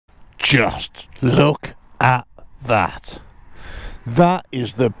Just look at that. That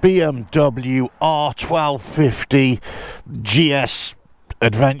is the BMW R1250 GS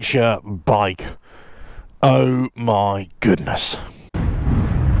adventure bike. Oh my goodness.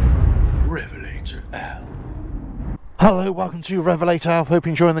 RevelatorAlf. Hello, welcome to RevelatorAlf. Hope you're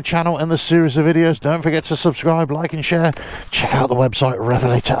enjoying the channel and the series of videos. Don't forget to subscribe, like and share. Check out the website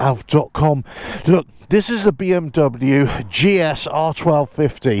RevelatorAlf.com. Look, this is a BMW GS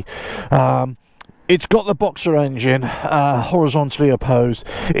R1250. It's got the boxer engine, horizontally opposed.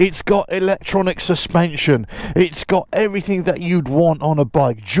 It's got electronic suspension. It's got everything that you'd want on a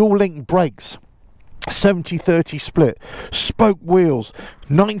bike. Dual link brakes, 70-30 split, spoke wheels,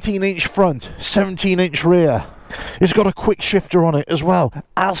 19-inch front, 17-inch rear. It's got a quick shifter on it as well,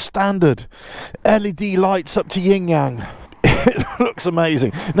 as standard. LED lights up to yin yang. It looks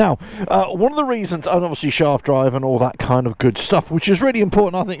amazing. Now, one of the reasons, and obviously shaft drive and all that kind of good stuff, which is really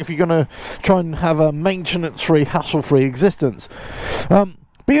important, I think, if you're going to try and have a maintenance-free, hassle-free existence.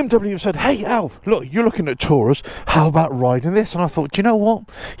 BMW have said, hey, Alf, look, you're looking at Taurus. How about riding this? And I thought, do you know what?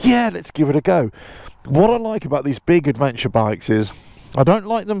 Yeah, let's give it a go. What I like about these big adventure bikes is I don't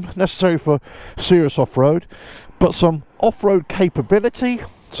like them necessarily for serious off-road, but some off-road capability,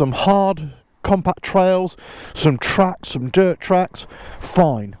 some hard compact trails, some tracks, some dirt tracks,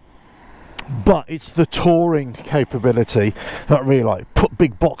 fine. But it's the touring capability that I really like. Put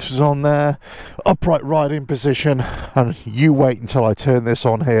big boxes on there, upright riding position, and you wait until I turn this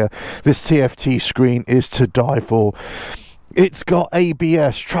on here. This TFT screen is to die for. It's got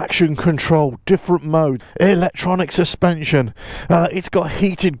ABS, traction control, different mode, electronic suspension. It's got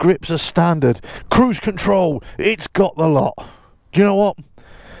heated grips as standard, cruise control. It's got the lot. Do you know what?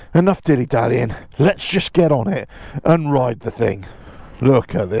 Enough dilly-dallying. Let's just get on it and ride the thing.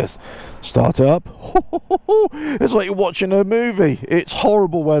 Look at this. Start it up. It's like you're watching a movie. It's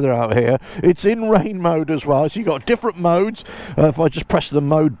horrible weather out here. It's in rain mode as well. So you've got different modes. If I just press the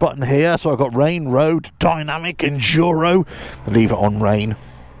mode button here, so I've got rain, road, dynamic, enduro. Leave it on rain.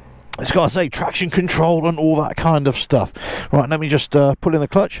 It's got to say traction control and all that kind of stuff. Right, let me just pull in the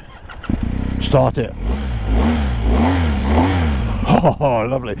clutch. Start it. Oh,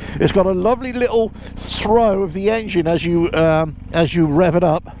 lovely. It's got a lovely little throw of the engine as you rev it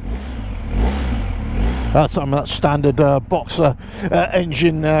up. That's some of that standard boxer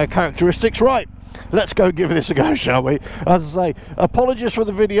engine characteristics. Right, let's go give this a go, shall we? As I say, apologies for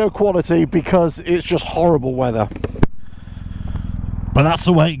the video quality because it's just horrible weather. But that's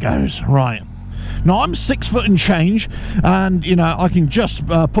the way it goes. Right. Now, I'm 6 foot and change, and, you know, I can just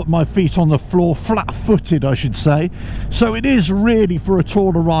put my feet on the floor, flat-footed, I should say. So it is really for a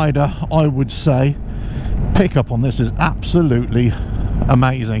taller rider, I would say. Pickup on this is absolutely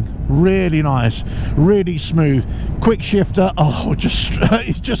amazing. Really nice, really smooth. Quick shifter. Oh,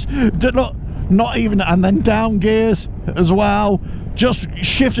 look, not even, and then down gears as well. Just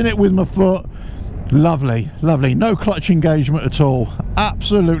shifting it with my foot. Lovely, lovely. No clutch engagement at all.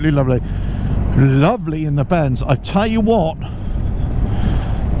 Absolutely lovely. Lovely in the bends. I tell you what,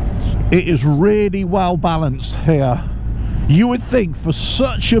 it is really well balanced here. You would think for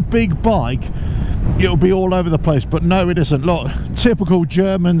such a big bike it'll be all over the place, but no, it isn't. Look, typical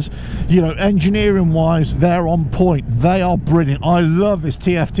Germans, you know, engineering wise, they're on point. They are brilliant. I love this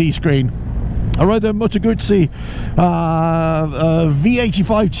TFT screen. I rode the Motorrad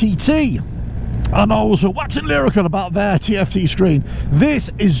V85 TT, and I was waxing lyrical about their TFT screen. This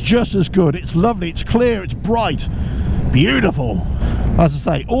is just as good. It's lovely, it's clear, it's bright, beautiful. As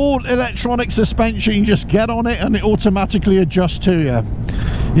I say, all electronic suspension. You just get on it and it automatically adjusts to you.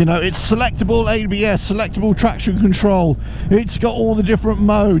 You know, it's selectable ABS, selectable traction control. It's got all the different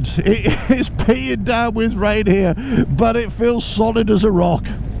modes. It is peeing down with rain here, but it feels solid as a rock.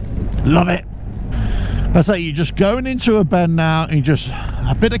 Love it. I say, you're just going into a bend now, and you just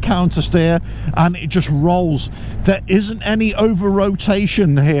a bit of counter steer, and it just rolls. There isn't any over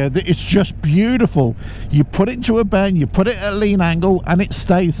rotation here. It's just beautiful. You put it into a bend, you put it at a lean angle, and it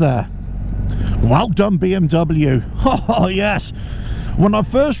stays there. Well done, BMW. Oh yes. When I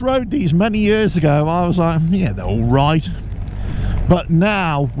first rode these many years ago, I was like, yeah, they're all right. But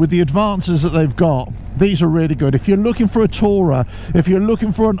now, with the advances that they've got, these are really good. If you're looking for a tourer, if you're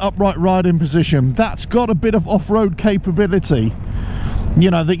looking for an upright riding position, that's got a bit of off-road capability.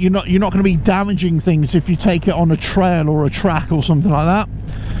 You know, that you're not going to be damaging things if you take it on a trail or a track or something like that.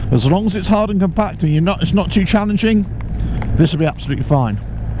 As long as it's hard and compact and it's not too challenging, this will be absolutely fine.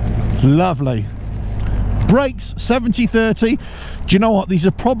 Lovely. Brakes, 70-30. Do you know what? These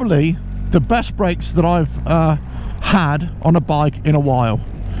are probably the best brakes that I've had on a bike in a while.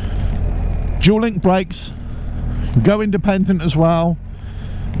 Dual link brakes, go independent as well.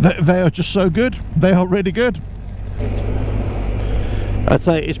 They are just so good. They are really good. I'd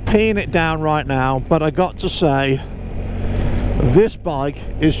say it's peeing it down right now, but I got to say, this bike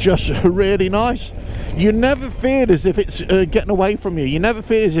is just really nice. You never feel as if it's getting away from you. You never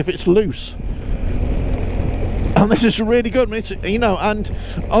feel as if it's loose. And this is really good. It's, you know, and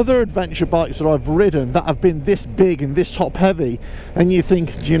other adventure bikes that I've ridden that have been this big and this top heavy, and you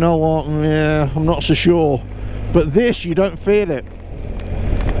think, do you know what, yeah, I'm not so sure. But this, you don't feel it.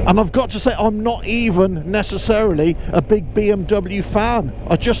 And I've got to say, I'm not even necessarily a big BMW fan.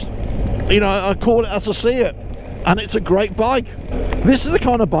 I just, you know, I call it as I see it. And it's a great bike. This is the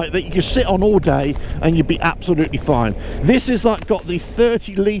kind of bike that you can sit on all day and you'd be absolutely fine. This is like got the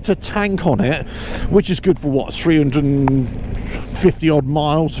 30-litre tank on it, which is good for what, 350 odd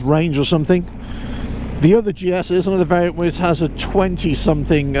miles range or something. The other GS is another variant which has a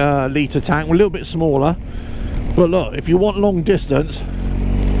 20-something litre tank, a little bit smaller. But look, if you want long distance,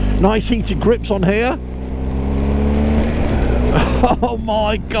 nice heated grips on here. Oh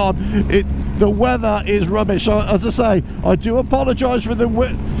my god, the weather is rubbish. So, as I say, I do apologise for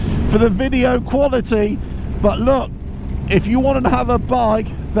the video quality, but look, if you want to have a bike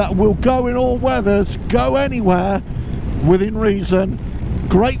that will go in all weathers, go anywhere within reason,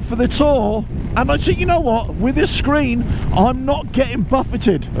 great for the tour. And I think, you know what, with this screen I'm not getting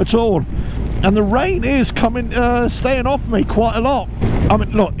buffeted at all, and the rain is coming staying off me quite a lot. I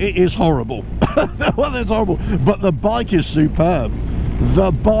mean, look, it is horrible. The weather's horrible, but the bike is superb.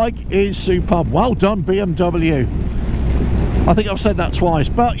 The bike is superb. Well done, BMW. I think I've said that twice,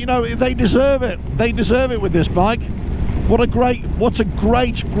 but you know, they deserve it. They deserve it with this bike. What a great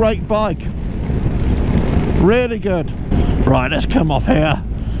bike. Really good. Right, let's come off here.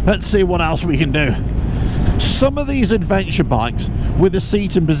 Let's see what else we can do. Some of these adventure bikes with the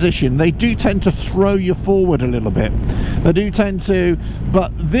seat and position, they do tend to throw you forward a little bit. They do tend to,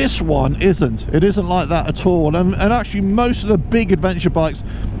 but this one isn't. It isn't like that at all. And actually most of the big adventure bikes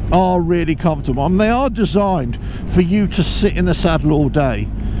are really comfortable, and they are designed for you to sit in the saddle all day.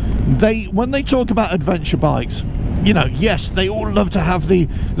 When they talk about adventure bikes, you know, yes, they all love to have the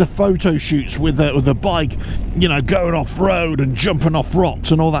photo shoots with the bike, you know, going off-road and jumping off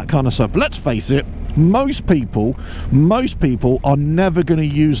rocks and all that kind of stuff. But let's face it, most people are never going to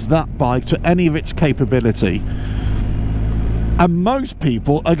use that bike to any of its capability. And most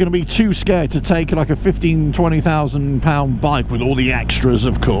people are going to be too scared to take like a £15,000-20,000 bike with all the extras,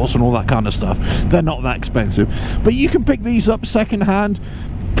 of course, and all that kind of stuff. They're not that expensive. But you can pick these up second hand,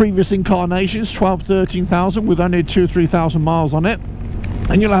 previous incarnations, 12,000-13,000, with only 2,000 or 3,000 miles on it,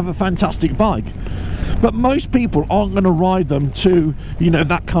 and you'll have a fantastic bike. But most people aren't going to ride them to, you know,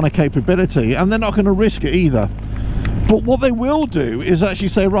 that kind of capability, and they're not going to risk it either. But what they will do is actually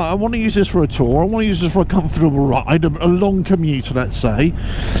say, right, I want to use this for a tour, I want to use this for a comfortable ride, a long commute, let's say.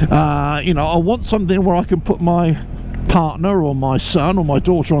 You know, I want something where I can put my partner or my son or my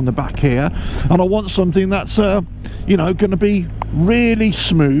daughter on the back here, and I want something that's, you know, going to be really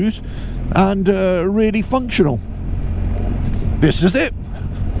smooth and really functional. This is it.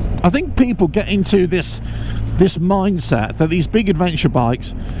 I think people get into this mindset that these big adventure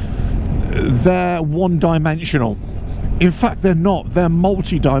bikes, they're one-dimensional. In fact, they're not. They're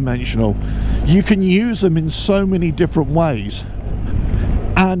multi-dimensional. You can use them in so many different ways,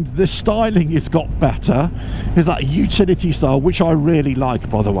 and the styling has got better. It's that utility style, which I really like,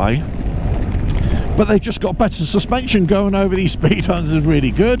 by the way. But they've just got better suspension. Going over these speed humps is really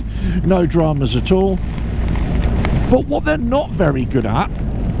good. No dramas at all. But what they're not very good at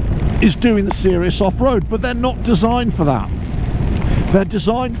is doing the serious off-road. But they're not designed for that. They're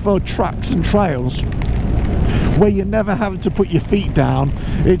designed for tracks and trails where you're never having to put your feet down.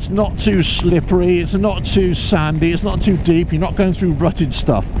 It's not too slippery, it's not too sandy, it's not too deep, you're not going through rutted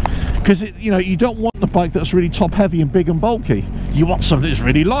stuff. Because, you know, you don't want a bike that's really top heavy and big and bulky. You want something that's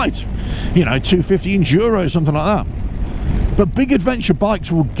really light, you know, 250 Enduro, something like that. But big adventure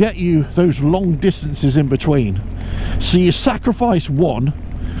bikes will get you those long distances in between. So you sacrifice one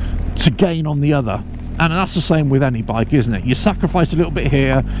to gain on the other. And that's the same with any bike, isn't it? You sacrifice a little bit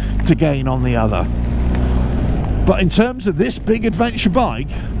here to gain on the other. But in terms of this big adventure bike,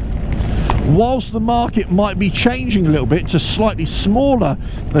 whilst the market might be changing a little bit to slightly smaller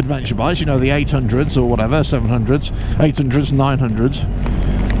adventure bikes, you know, the 800s or whatever, 700s, 800s, 900s,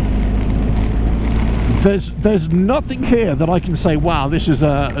 there's nothing here that I can say, wow, this is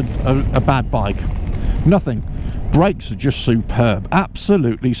a bad bike. Nothing. Brakes are just superb,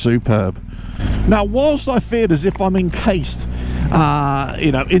 absolutely superb. Now, whilst I feel as if I'm encased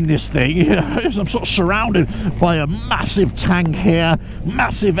you know, in this thing. You know, I'm sort of surrounded by a massive tank here,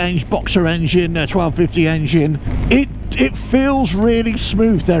 massive boxer engine, 1250 engine. It feels really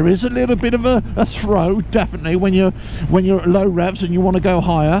smooth. There is a little bit of a throw, definitely, when you're at low revs and you want to go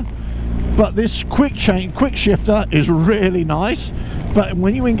higher. But this quick shifter is really nice. But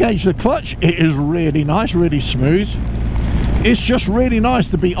when you engage the clutch, it is really nice, really smooth. It's just really nice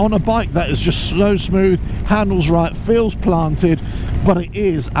to be on a bike that is just so smooth, handles right, feels planted, but it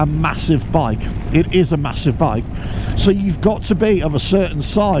is a massive bike. It is a massive bike. So you've got to be of a certain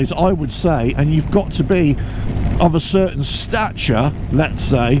size, I would say, and you've got to be of a certain stature, let's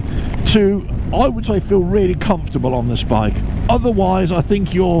say, to, I would say, feel really comfortable on this bike. Otherwise, I think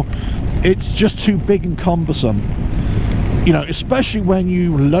it's just too big and cumbersome. You know, especially when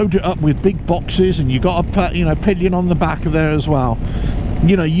you load it up with big boxes and you got a, you know, pillion on the back of there as well.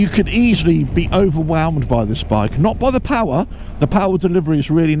 You know, you could easily be overwhelmed by this bike. Not by the power. The power delivery is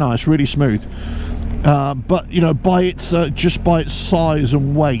really nice, really smooth. But, you know, by its just by its size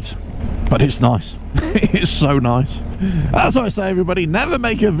and weight. But it's nice. It's so nice. As I say, everybody, never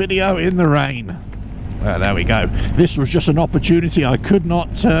make a video in the rain. Well, there we go. This was just an opportunity I could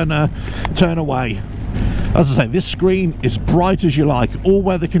not turn away. As I say, this screen is bright as you like, all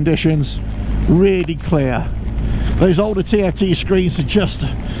weather conditions, really clear. Those older TFT screens just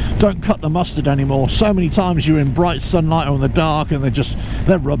don't cut the mustard anymore. So many times you're in bright sunlight or in the dark and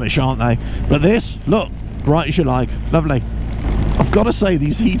they're rubbish, aren't they? But this, look, bright as you like, lovely. I've got to say,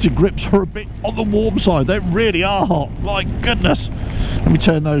 these heated grips are a bit on the warm side. They really are hot, my goodness. Let me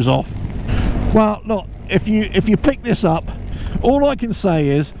turn those off. Well, look, if you pick this up, all I can say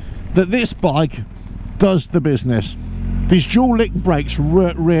is that this bike does the business. These dual link brakes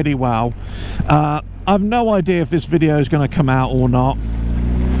work really well. I've no idea if this video is going to come out or not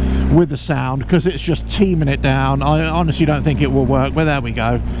with the sound, because it's just teaming it down. I honestly don't think it will work, but there we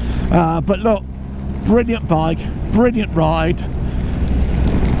go. But look, brilliant bike, brilliant ride.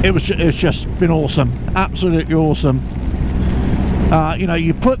 It's just been awesome, absolutely awesome. You know,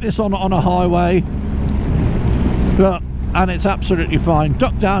 you put this on a highway, look, and it's absolutely fine.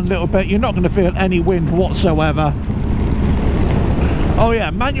 Duck down a little bit, you're not going to feel any wind whatsoever. Oh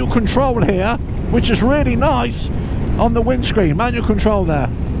yeah, manual control here, which is really nice on the windscreen. Manual control there.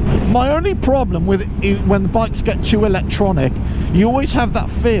 My only problem with it, when the bikes get too electronic, you always have that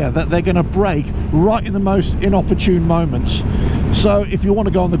fear that they're going to break right in the most inopportune moments. So if you want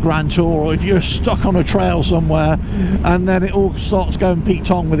to go on the Grand Tour, or if you're stuck on a trail somewhere and then it all starts going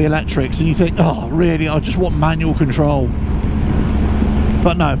Pete-tong with the electrics and you think, oh really, I just want manual control.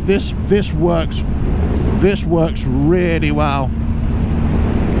 But no, this works really well.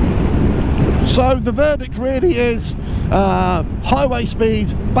 So the verdict really is highway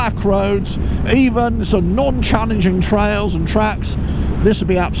speeds, back roads, even some non-challenging trails and tracks, this would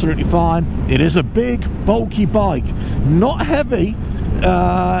be absolutely fine. It is a big, bulky bike, not heavy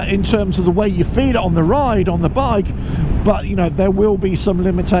in terms of the way you feel it on the ride on the bike, but you know, there will be some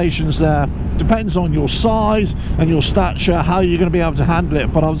limitations there. Depends on your size and your stature, how you're going to be able to handle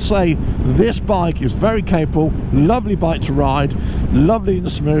it. But I would say this bike is very capable, lovely bike to ride, lovely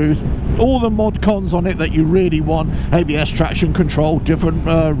and smooth, all the mod cons on it that you really want, ABS, traction control, different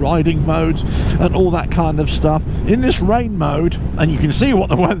riding modes and all that kind of stuff. In this rain mode, and you can see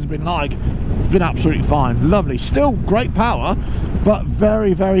what the weather's been like, it's been absolutely fine, lovely, still great power, but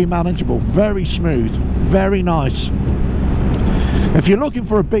very, very manageable, very smooth, very nice. If you're looking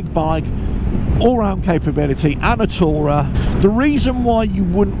for a big bike, all-round capability and a tourer, the reason why you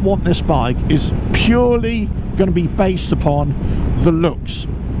wouldn't want this bike is purely going to be based upon the looks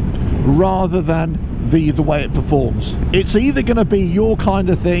rather than the way it performs. It's either going to be your kind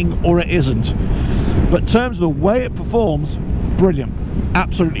of thing or it isn't. But in terms of the way it performs, brilliant,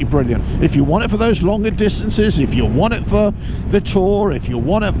 absolutely brilliant. If you want it for those longer distances, if you want it for the tour, if you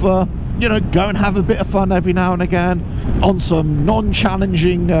want it for, you know, go and have a bit of fun every now and again on some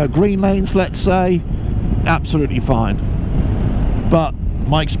non-challenging green lanes, let's say, absolutely fine. But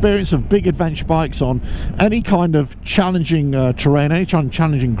my experience of big adventure bikes on any kind of challenging terrain, any kind of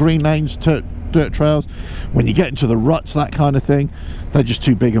challenging green lanes, dirt trails, when you get into the ruts, that kind of thing, they're just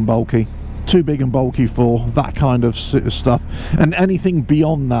too big and bulky. Too big and bulky for that kind of stuff. And anything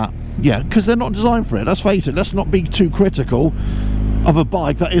beyond that, yeah, because they're not designed for it. Let's face it, let's not be too critical of a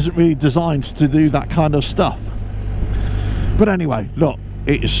bike that isn't really designed to do that kind of stuff. But anyway, look,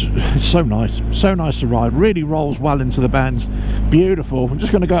 it's so nice to ride, really rolls well into the bends, beautiful. I'm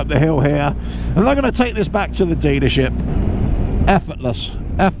just going to go up the hill here and I'm going to take this back to the dealership.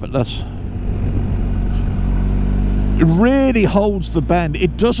 Effortless. It really holds the bend,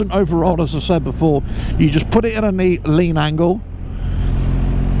 it doesn't override, as I said before. You just put it in a neat lean angle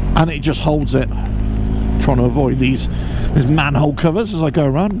and it just holds it. Trying to avoid these manhole covers as I go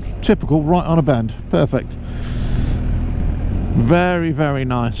around. Typical, right on a bend. Perfect. Very, very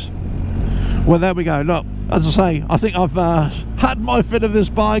nice. Well, there we go. Look, as I say, I think I've had my fit of this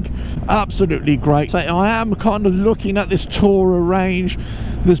bike. Absolutely great. So I am kind of looking at this tourer range,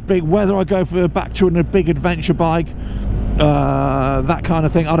 this big, whether I go for back to a big adventure bike, that kind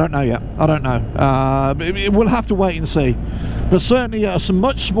of thing. I don't know yet. I don't know. We'll have to wait and see. But certainly a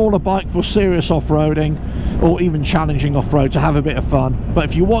much smaller bike for serious off-roading or even challenging off-road to have a bit of fun. But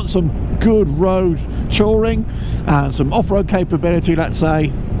if you want some good road touring and some off-road capability, let's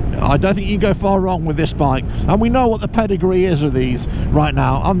say, I don't think you can go far wrong with this bike. And we know what the pedigree is of these right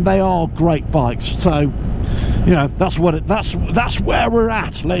now, and they are great bikes. So, you know, that's where we're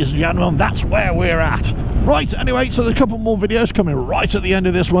at, ladies and gentlemen. That's where we're at. Right, anyway, so there's a couple more videos coming right at the end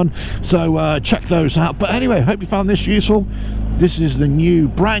of this one, so check those out. But anyway, hope you found this useful. This is the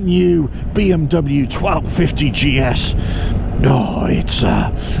brand new BMW 1250 GS. Oh, it's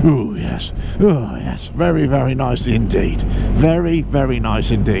oh yes, very, very nice indeed. Very, very nice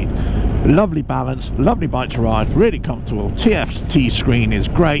indeed. Lovely balance, lovely bike to ride, really comfortable. TFT screen is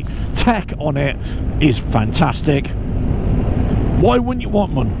great. Tech on it is fantastic. Why wouldn't you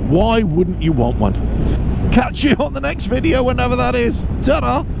want one? Why wouldn't you want one? Catch you on the next video, whenever that is.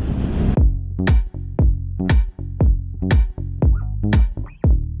 Ta-da!